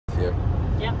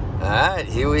Yep. Alright,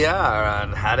 here we are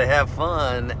on How to Have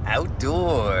Fun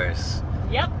Outdoors.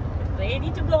 Yep.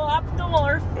 Ready to go up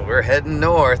north. We're heading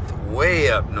north, way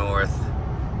up north.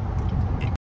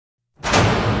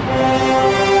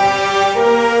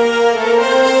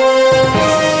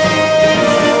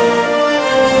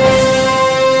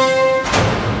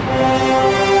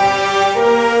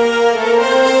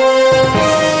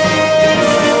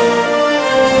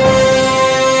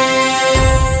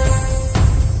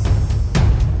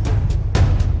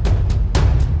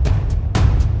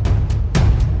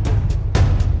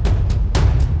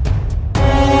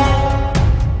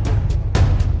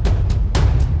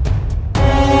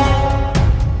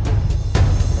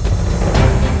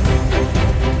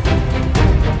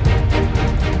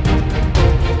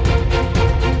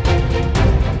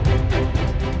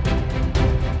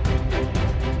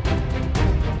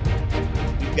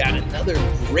 Got another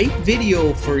great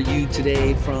video for you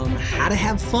today from How to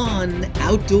Have Fun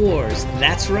Outdoors.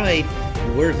 That's right,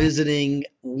 we're visiting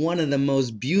one of the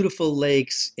most beautiful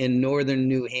lakes in northern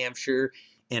New Hampshire.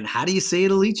 And how do you say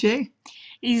it, Alice?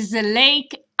 Is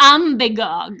Lake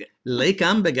Um-BAY-gog. Lake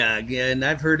Umbagog, and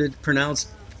I've heard it pronounced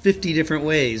 50 different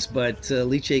ways, but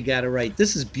Alice got it right.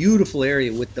 This is a beautiful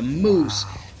area with the moose,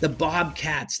 the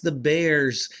bobcats, the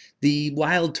bears, the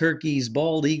wild turkeys,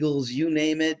 bald eagles, you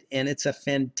name it, and it's a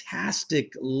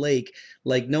fantastic lake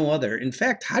like no other. In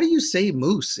fact, how do you say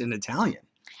moose in Italian?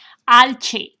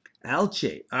 Alce.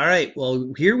 Alce. All right,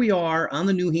 well, here we are on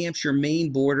the New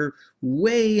Hampshire-Maine border,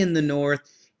 way in the north,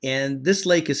 and this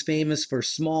lake is famous for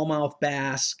smallmouth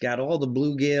bass, got all the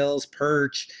bluegills,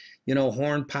 perch, you know,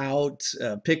 hornpout,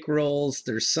 pickerels.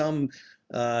 There's some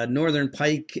northern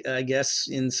pike, I guess,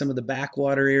 in some of the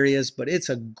backwater areas, but it's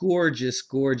a gorgeous,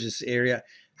 gorgeous area.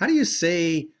 How do you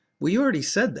say, well, you already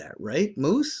said that, right?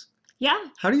 Moose? Yeah.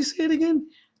 How do you say it again?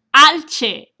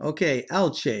 Alce. Okay,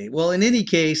 Alce. Well, in any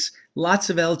case, lots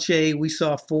of Alce. We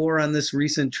saw 4 on this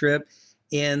recent trip,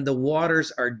 and the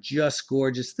waters are just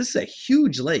gorgeous. This is a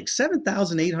huge lake,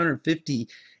 7,850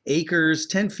 acres,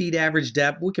 10 feet average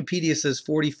depth. Wikipedia says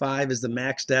 45 is the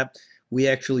max depth. We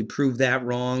actually proved that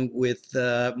wrong with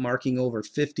marking over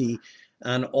 50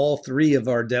 on all 3 of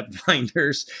our depth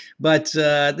finders. But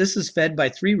this is fed by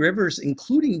 3 rivers,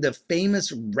 including the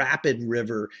famous Rapid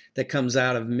River that comes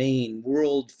out of Maine,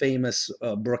 world famous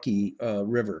brookie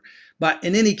river. But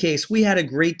in any case, we had a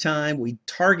great time. We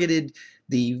targeted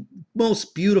the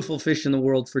most beautiful fish in the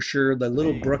world for sure, the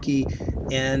little brookie,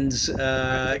 and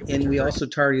we also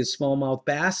targeted smallmouth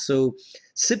bass. So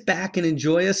sit back and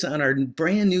enjoy us on our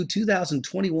brand new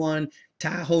 2021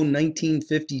 Tahoe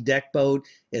 1950 deck boat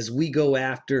as we go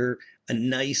after a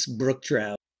nice brook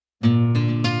trout.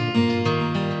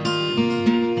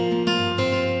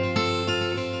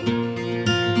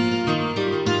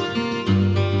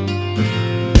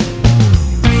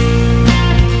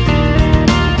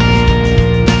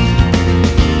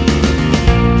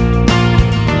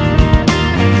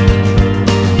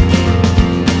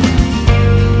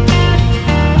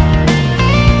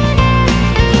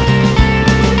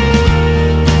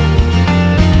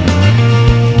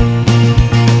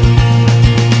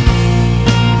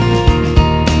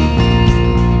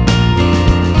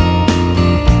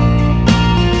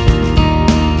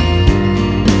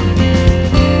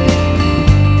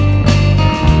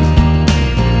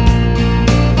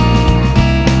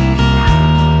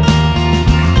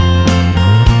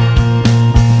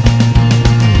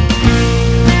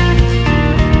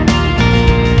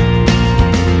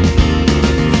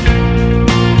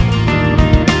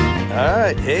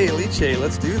 Hey, Alice,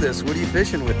 let's do this. What are you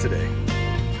fishing with today?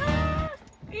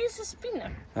 It's a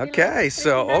spinner. Okay,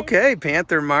 so, nice. okay,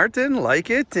 Panther Martin, like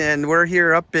it. And we're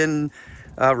here up in,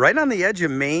 right on the edge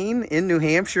of Maine in New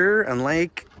Hampshire on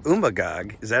Lake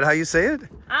Umbagog. Is that how you say it?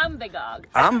 Um-BAY-gog.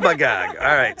 Umbagog.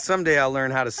 All right, someday I'll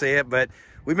learn how to say it, but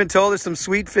we've been told there's some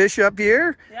sweet fish up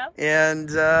here. Yep. And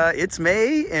it's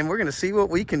May, and we're going to see what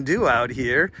we can do out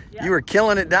here. Yep. You were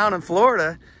killing it down in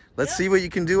Florida. Let's Yep. see what you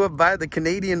can do up by the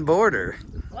Canadian border.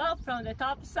 Well, from the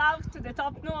top south to the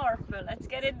top north. Let's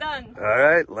get it done. All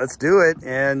right, let's do it.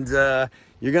 And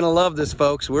you're going to love this,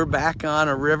 folks. We're back on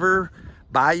a river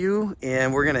bayou,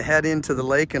 and we're going to head into the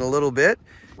lake in a little bit.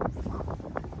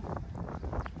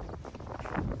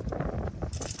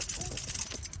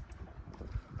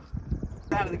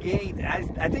 Out of the gate,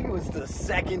 I think it was the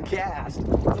second cast. It's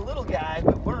a little guy,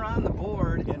 but we're on the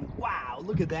board, and wow,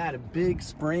 look at that, a big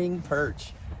spring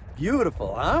perch.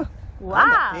 Beautiful, huh? Wow. On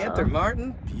the Panther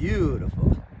Martin,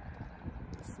 beautiful.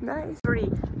 It's nice.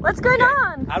 What's going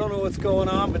on? I don't know what's going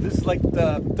on, but this is like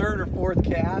the 3rd or 4th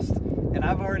cast, and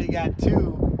I've already got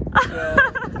 2 So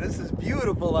this is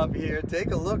beautiful up here.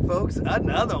 Take a look, folks.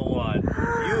 Another one.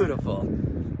 Beautiful.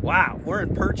 Wow, we're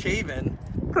in Perch Haven.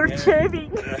 Perch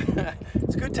Haven.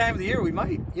 It's a good time of the year. We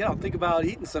might, think about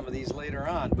eating some of these later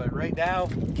on. But right now,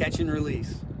 catch and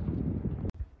release.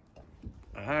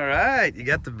 All right, you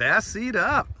got the bass seat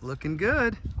up. Looking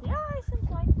good. Yeah, it seems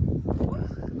like.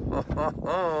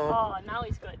 Oh, now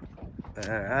it's good.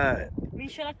 All right.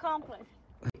 Mission accomplished.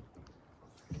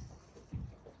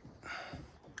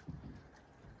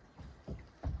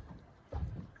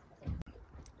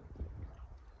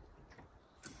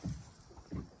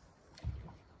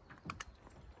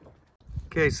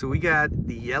 Okay, so we got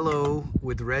the yellow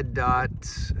with red dot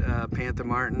panther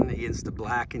martin against the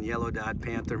black and yellow dot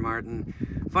panther martin.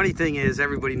 Funny thing is,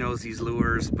 everybody knows these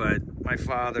lures, but my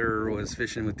father was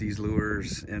fishing with these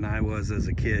lures, and I was as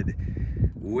a kid,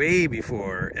 way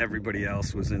before everybody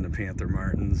else was into panther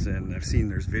martins, and I've seen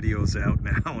there's videos out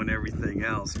now and everything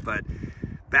else, but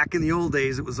back in the old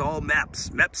days, it was all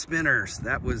MEP spinners.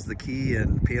 That was the key,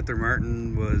 and panther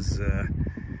martin was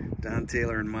Don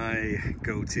Taylor and my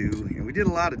go-to, and we did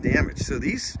a lot of damage. So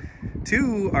these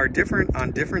two are different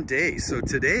on different days. So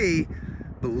today,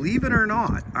 believe it or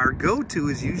not, our go-to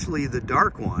is usually the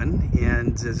dark one,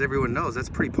 and as everyone knows, that's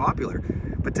pretty popular.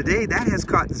 But today, that has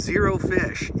caught 0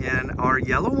 fish, and our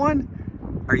yellow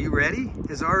one, are you ready,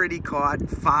 has already caught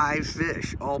 5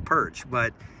 fish, all perch.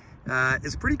 But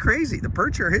it's pretty crazy. The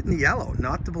perch are hitting the yellow,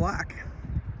 not the black.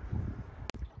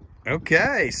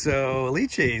 Okay, so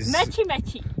Alice's.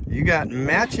 Matchy. You got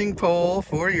matching pole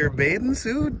for your bathing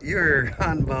suit? You're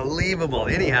unbelievable.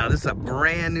 Anyhow, this is a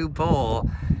brand new pole.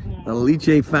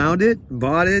 Alice found it,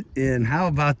 bought it, and how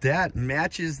about that?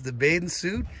 Matches the bathing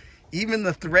suit. Even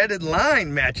the threaded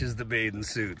line matches the bathing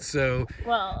suit. So,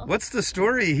 well, what's the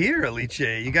story here, Alice?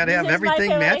 You got to have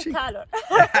everything matching? Color.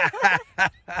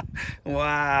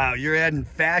 Wow, you're adding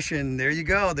fashion. There you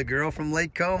go. The girl from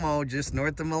Lake Como, just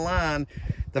north of Milan.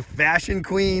 The fashion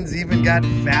queens even got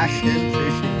fashion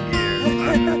fishing gear.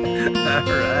 All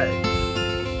right.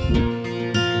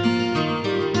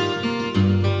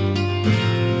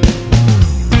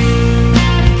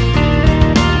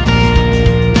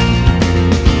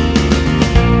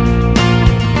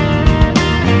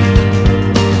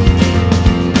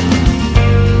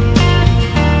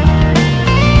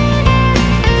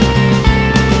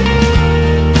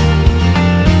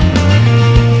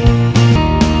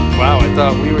 I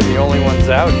thought we were the only ones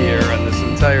out here on this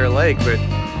entire lake, but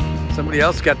somebody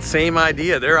else got the same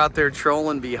idea. They're out there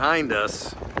trolling behind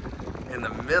us in the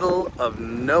middle of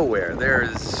nowhere.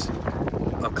 There's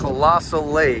a colossal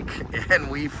lake,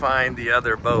 and we find the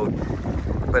other boat.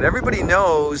 But everybody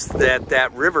knows that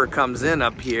that river comes in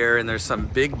up here, and there's some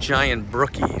big giant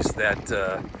brookies that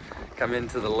come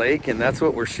into the lake, and that's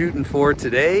what we're shooting for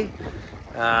today.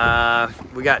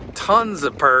 We got tons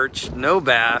of perch, no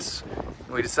bass.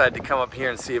 We decided to come up here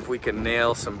and see if we can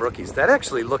nail some brookies. That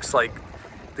actually looks like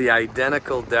the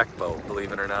identical deck boat,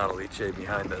 believe it or not, Alice,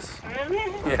 behind us.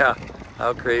 Really? Yeah,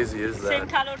 how crazy is that? Same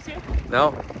color too?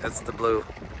 No, that's the blue.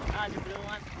 Ah, the blue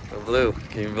one. The blue,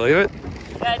 can you believe it?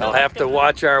 Yeah, I'll have to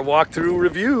watch our walkthrough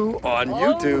review on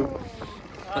YouTube.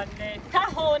 On the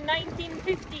Tahoe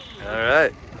 1950.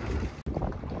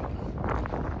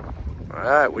 All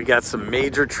right, we got some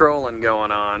major trolling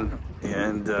going on,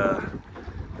 and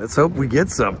let's hope we get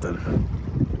something.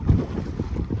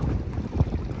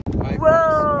 Right,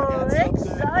 whoa, folks,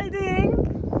 exciting!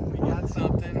 We got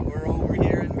something. We're over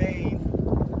here in Maine.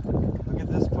 Look at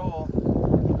this pole.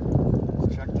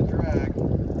 Let's check the drag.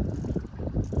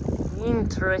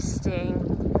 Interesting.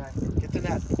 Okay, get the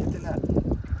net. Get the net.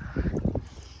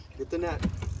 Get the net.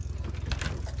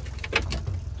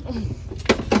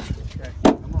 Okay,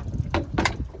 come on.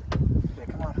 Okay,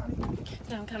 come on, honey.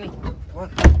 Yeah, I'm coming. Come on,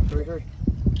 hurry.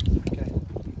 Okay.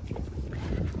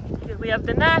 Here we have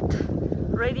the net,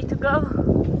 ready to go.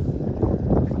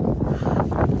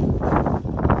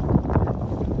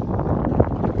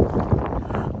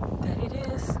 There it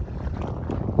is.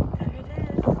 There it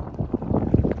is.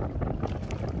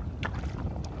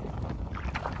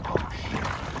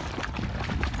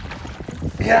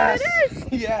 Yes! There it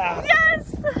is. Yeah! Yes!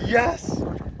 Yes!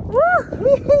 Woo!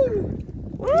 Woohoo!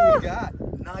 What do Woo! we got?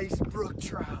 Nice brook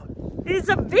trout. It's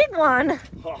a big one.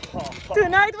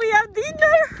 Tonight we have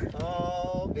dinner.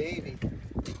 Oh, baby.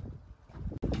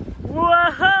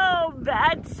 Whoa,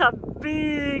 that's a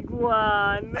big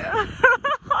one.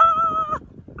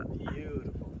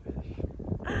 Beautiful fish.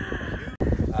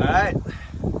 All right.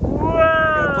 Whoa.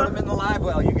 We're gonna put them in the live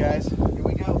well, you guys. Here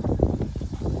we go.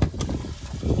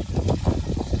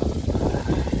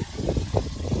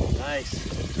 Nice.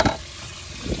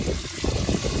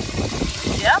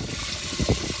 Yep.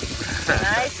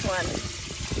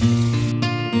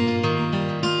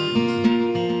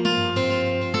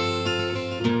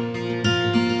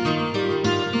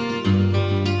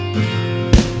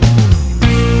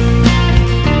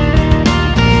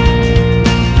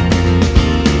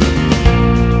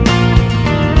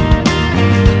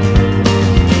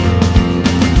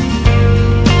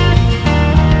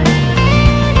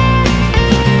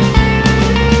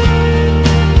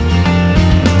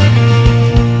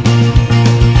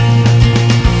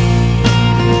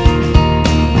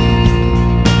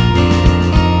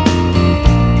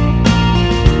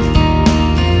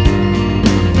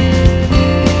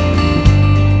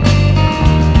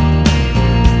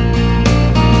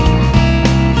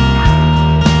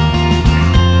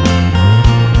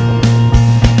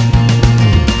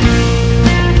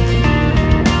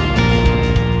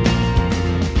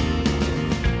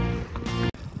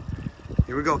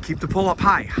 keep the pole up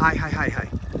high. High, high, high, high.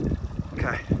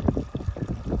 Okay.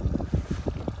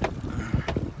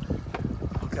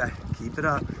 Okay, keep it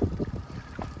up.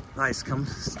 Nice, come,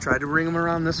 try to bring them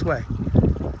around this way.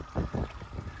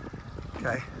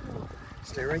 Okay,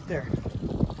 stay right there.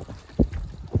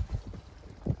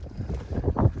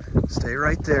 Stay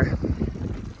right there.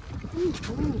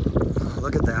 Oh,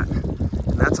 look at that.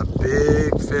 And that's a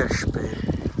big fish, babe.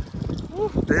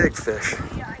 Big fish.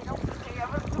 Yeah, I don't think I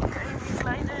ever took anything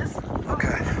like this.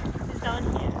 Okay. It's down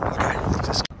here. Okay,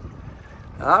 just.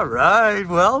 All right,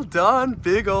 well done,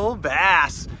 big old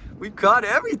bass. We've caught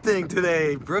everything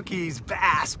today. Brookies,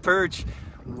 bass, perch.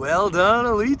 Well done,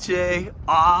 Alice.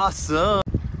 Awesome.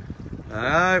 All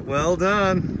right, well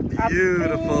done.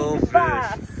 Beautiful big fish.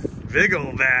 bass. Big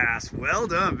old bass. Well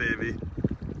done, baby.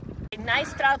 A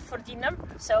nice trout for dinner.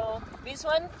 So this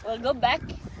one will go back.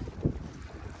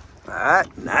 All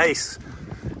right, nice.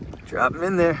 Drop him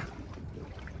in there.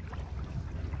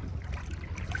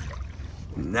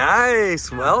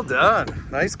 Nice, well done.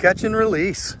 Nice catch and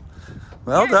release.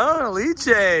 Well done, Alice.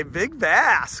 Big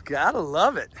bass. Gotta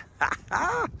love it.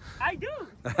 I do.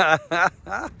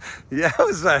 Yeah, it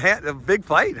was a big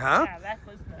fight, huh? Yeah, that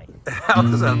was nice. That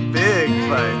was a big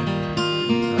fight.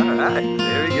 All right,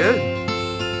 very good.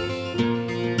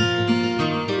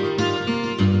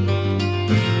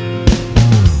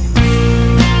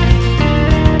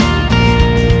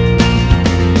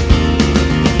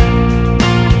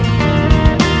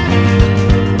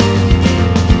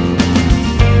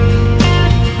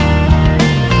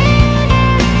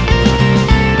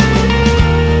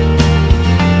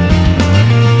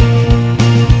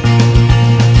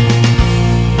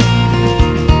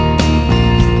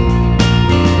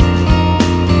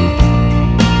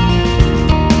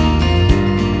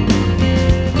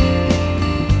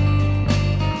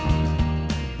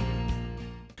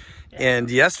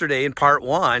 And yesterday in part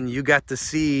 1, you got to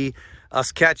see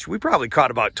us catch, we probably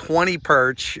caught about 20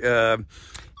 perch. And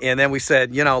then we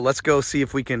said, you know, let's go see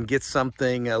if we can get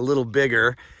something a little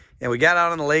bigger. And we got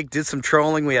out on the lake, did some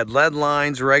trolling. We had lead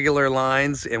lines, regular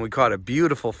lines, and we caught a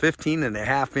beautiful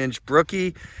 15.5-inch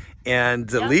brookie.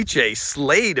 And Alice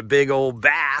slayed a big old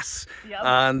bass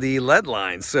on the lead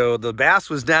line. So the bass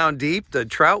was down deep, the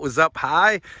trout was up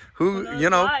high.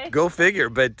 Go figure.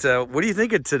 But what do you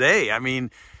think of today? I mean,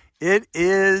 it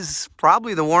is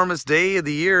probably the warmest day of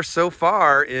the year so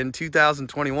far in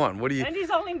 2021. What do you? And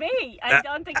it's only May. I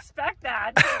don't expect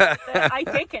that. I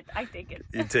take it. I take it.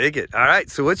 You take it. All right.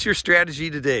 So what's your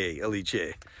strategy today,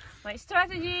 Alice? My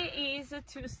strategy is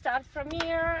to start from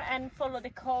here and follow the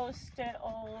coast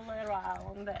all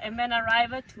around and then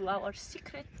arrive to our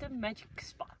secret magic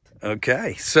spot.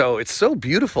 Okay. So it's so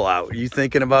beautiful out. Are you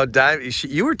thinking about diving?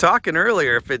 You were talking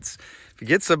earlier, if it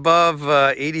gets above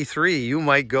 83, you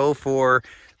might go for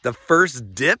the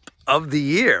first dip of the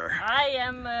year. I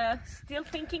am still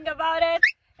thinking about it,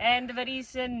 and there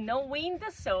is no wind,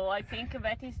 so I think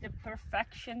that is the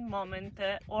perfection moment,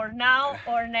 or now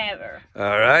or never.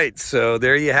 All right, so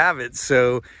there you have it.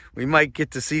 So we might get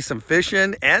to see some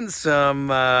fishing and some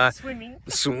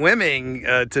swimming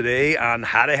today on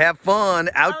how to have fun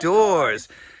outdoors.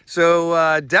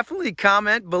 So definitely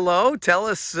comment below. Tell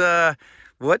us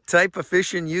what type of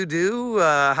fishing you do,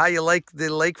 how you like the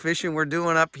lake fishing we're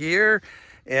doing up here,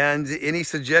 and any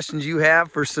suggestions you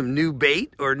have for some new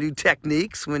bait or new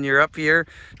techniques when you're up here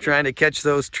trying to catch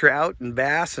those trout and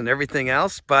bass and everything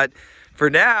else. But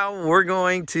for now, we're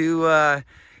going to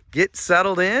get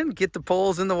settled in, get the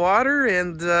poles in the water,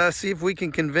 and see if we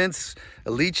can convince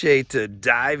Alice to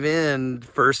dive in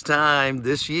first time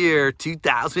this year,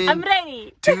 2021. I'm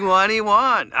ready.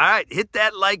 21. All right, hit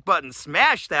that like button.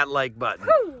 Smash that like button.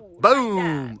 Woo,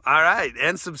 boom. like all right,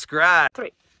 and subscribe.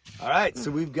 3. All right,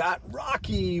 so we've got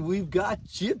Rocky, we've got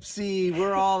Gypsy.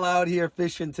 We're all out here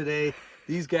fishing today.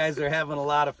 These guys are having a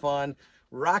lot of fun.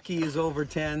 Rocky is over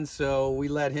 10, so we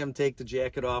let him take the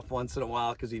jacket off once in a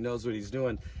while because he knows what he's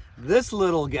doing. This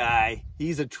little guy,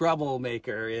 he's a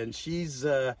troublemaker, and she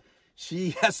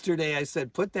yesterday I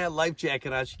said, put that life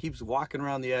jacket on. She keeps walking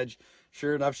around the edge.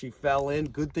 Sure enough, she fell in.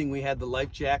 Good thing we had the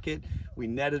life jacket. We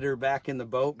netted her back in the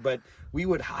boat, but we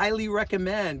would highly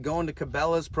recommend going to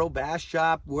Cabela's Pro Bass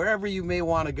Shop, wherever you may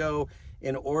want to go,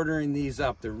 and ordering these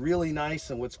up. They're really nice,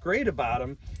 and what's great about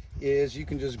them is you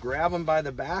can just grab them by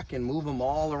the back and move them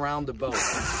all around the boat.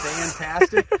 It's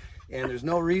fantastic, and there's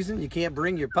no reason you can't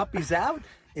bring your puppies out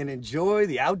and enjoy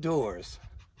the outdoors.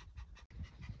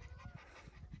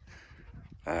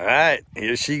 All right,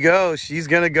 here she goes. She's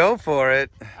gonna go for it.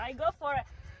 I go for it.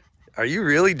 Are you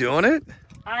really doing it?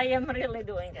 I am really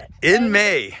doing it. In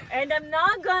May. And I'm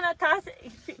not gonna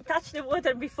touch the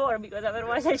water before, because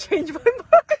otherwise I change my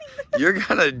mind. You're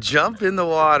gonna jump in the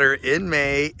water in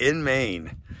May in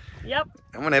Maine. Yep.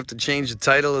 I'm gonna have to change the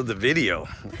title of the video.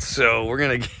 So we're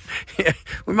gonna,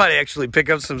 we might actually pick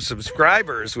up some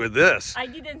subscribers with this. I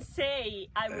didn't say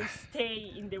I will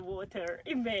stay in the water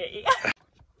in May.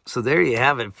 So there you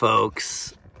have it,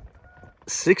 folks.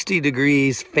 60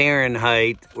 degrees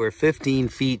Fahrenheit. We're 15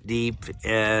 feet deep,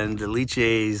 and the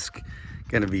Leach's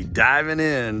gonna be diving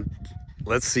in.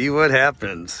 Let's see what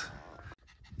happens.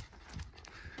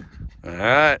 All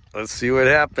right, let's see what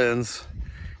happens.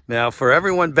 Now, for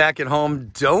everyone back at home,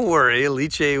 don't worry.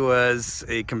 Leach was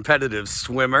a competitive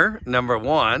swimmer,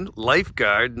 #1,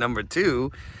 lifeguard,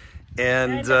 #2,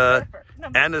 and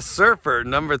a surfer,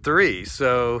 #3.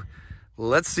 So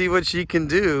let's see what she can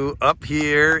do up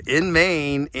here in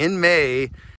Maine in May.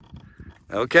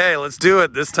 Okay, let's do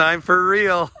it. This time for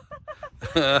real.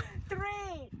 3,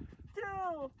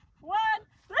 2, 1,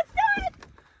 let's do it!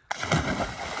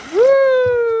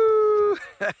 Woo!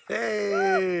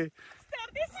 Hey!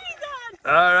 Start the season!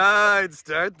 All right,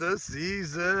 start the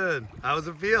season. How's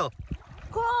it feel?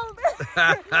 Cold!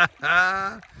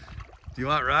 Do you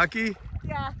want Rocky?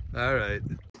 Yeah. All right.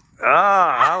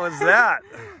 Ah, how was that?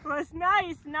 It was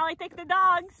nice. Now I take the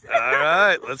dogs. All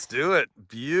right, let's do it.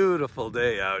 Beautiful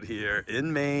day out here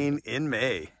in Maine in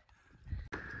May.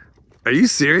 Are you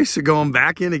serious? You're going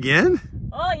back in again?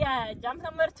 Oh yeah, jump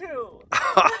 #2.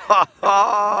 Once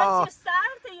you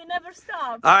start, you never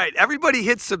stop. All right, everybody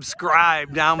hit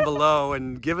subscribe down below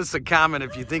and give us a comment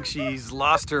if you think she's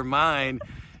lost her mind.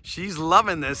 She's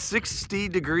loving this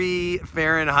 60-degree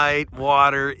Fahrenheit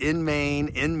water in Maine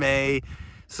in May.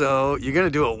 So you're gonna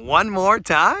do it one more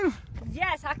time?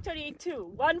 Yes, actually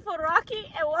 2. 1 for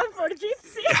Rocky and 1 for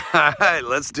Gypsy. All right,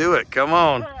 let's do it. Come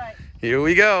on. All right. Here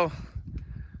we go.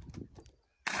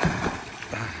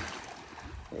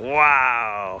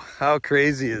 Wow, how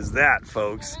crazy is that,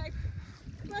 folks? All right.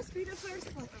 Must be the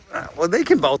first one. Well, they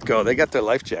can both go. They got their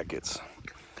life jackets.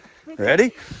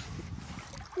 Ready?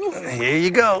 Here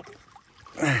you go.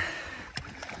 Wow,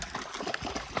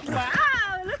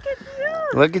 look at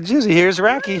you. Look at Gypsy. Here's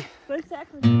Rocky.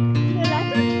 Exactly. You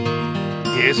like it?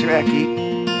 Here's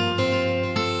Rocky.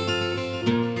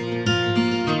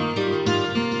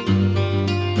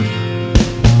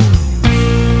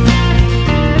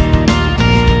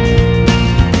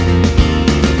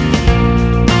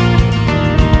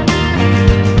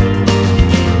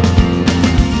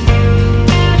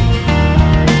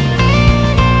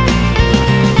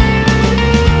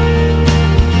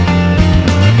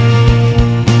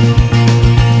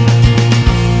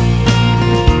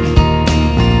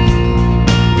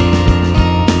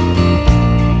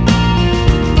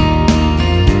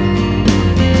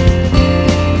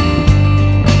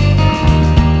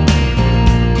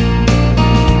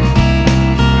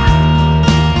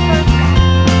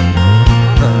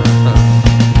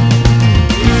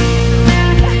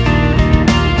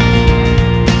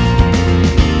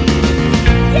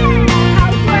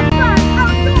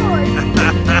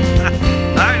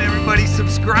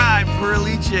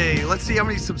 Let's see how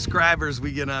many subscribers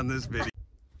we get on this video.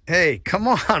 Hey, come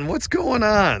on. What's going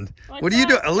on? What are you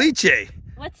doing? Alice.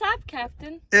 What's up,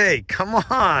 Captain? Hey, come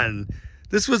on.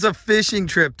 This was a fishing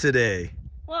trip today.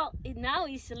 Well, now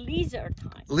it's lizard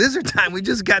time. Lizard time? We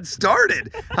just got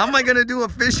started. How am I going to do a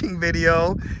fishing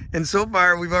video? And so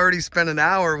far, we've already spent an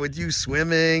hour with you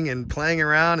swimming and playing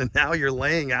around, and now you're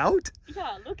laying out?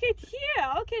 Yeah, look at here.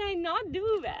 How can I not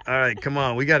do that? All right, come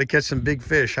on. We got to catch some big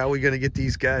fish. How are we going to get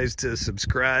these guys to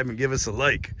subscribe and give us a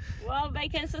like? Well, they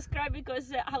can subscribe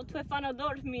because how to have fun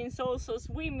outdoors means also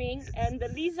swimming and the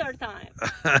lizard time.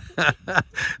 All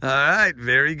right,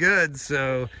 very good.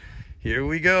 So here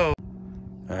we go.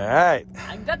 All right.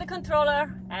 I got the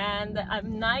controller and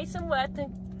I'm nice and wet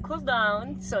and cool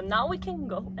down. So now we can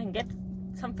go and get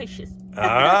some fishes. All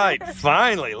right,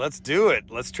 finally, let's do it.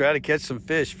 Let's try to catch some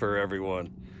fish for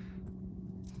everyone.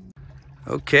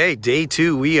 Okay, day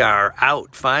 2, we are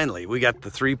out finally. We got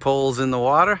the 3 poles in the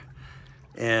water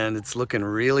and it's looking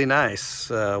really nice.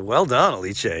 Well done,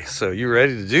 Alice. So you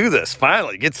ready to do this?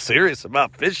 Finally, get serious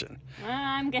about fishing.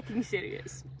 I'm getting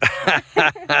serious.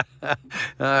 All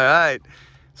right.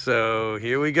 So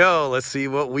here we go. Let's see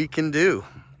what we can do.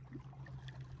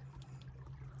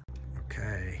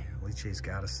 Okay, Alice's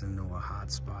got us into a hot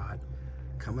spot.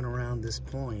 Coming around this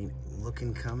point,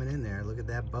 coming in there. Look at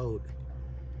that boat.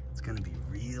 It's gonna be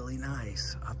really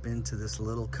nice up into this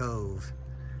little cove.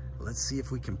 Let's see if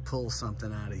we can pull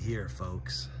something out of here,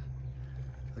 folks.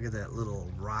 Look at that little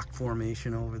rock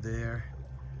formation over there.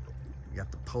 We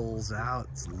got the poles out.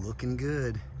 It's looking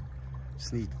good.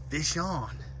 Just need fish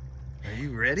on. Are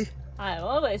you ready? I'm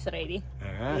always ready.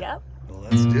 All right. Yep. Well,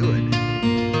 let's do it.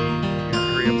 Gotta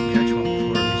hurry up and catch one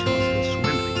before Alicia wants to go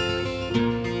swimming again.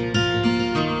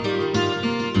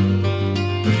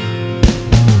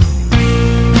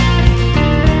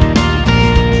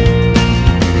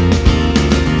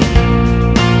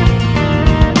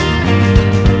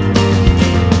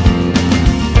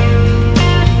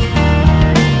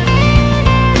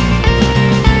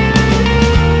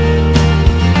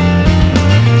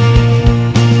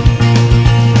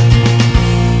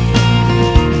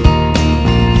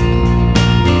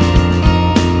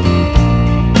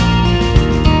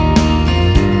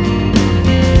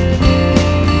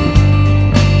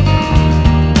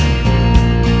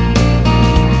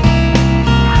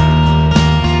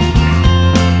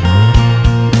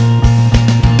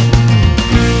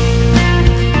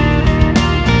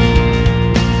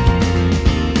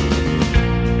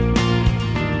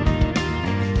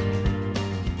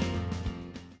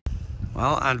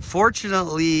 Well,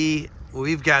 unfortunately,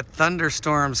 we've got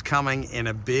thunderstorms coming in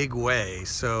a big way,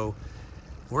 so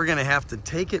we're gonna have to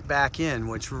take it back in,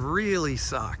 which really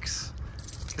sucks.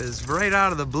 Because right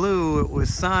out of the blue, it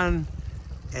was sun,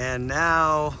 and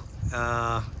now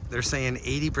they're saying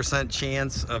 80%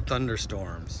 chance of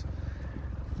thunderstorms.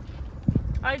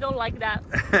 I don't like that.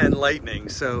 And lightning.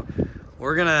 So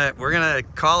we're gonna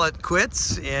call it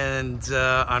quits and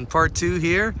on part 2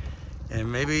 here. And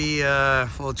maybe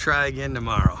we'll try again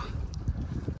tomorrow.